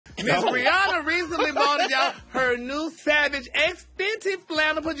Miss Rihanna recently bought y'all her new Savage X Fenty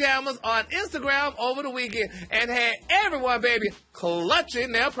flannel pajamas on Instagram over the weekend and had everyone, baby,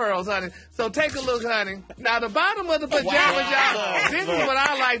 clutching their pearls, honey. So take a look, honey. Now, the bottom of the pajamas, y'all, this is what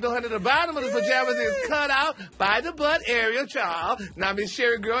I like, though, honey. The bottom of the pajamas is cut out by the butt area, child. Now, Miss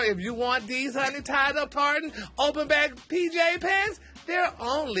Sherri, girl, if you want these, honey, tied up tartan, open back PJ pants, they're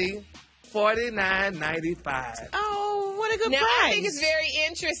only $49.95. Oh, what a good price. I think it's very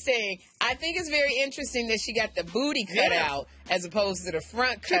interesting. I think it's very interesting that she got the booty cut out as opposed to the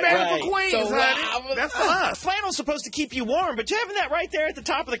front cut out. For queens, honey. That's for us. Flannel's supposed to keep you warm, but having that right there at the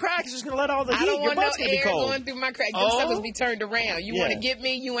top of the crack is just going to let all the heat. Your butt's going to be cold. Going through my crack. Them suckers be turned around. You want to get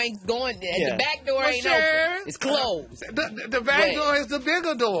me? You ain't going there. The back door ain't open. It's closed. The back door is the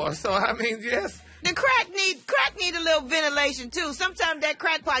bigger door. So, I mean, yes. The crack need a little ventilation, too. Sometimes that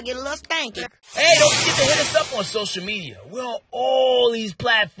crack pot get a little stanky. Hey, don't forget to hit us up on social media. We're on all these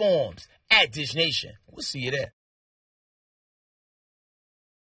platforms at Dish Nation. We'll see you there.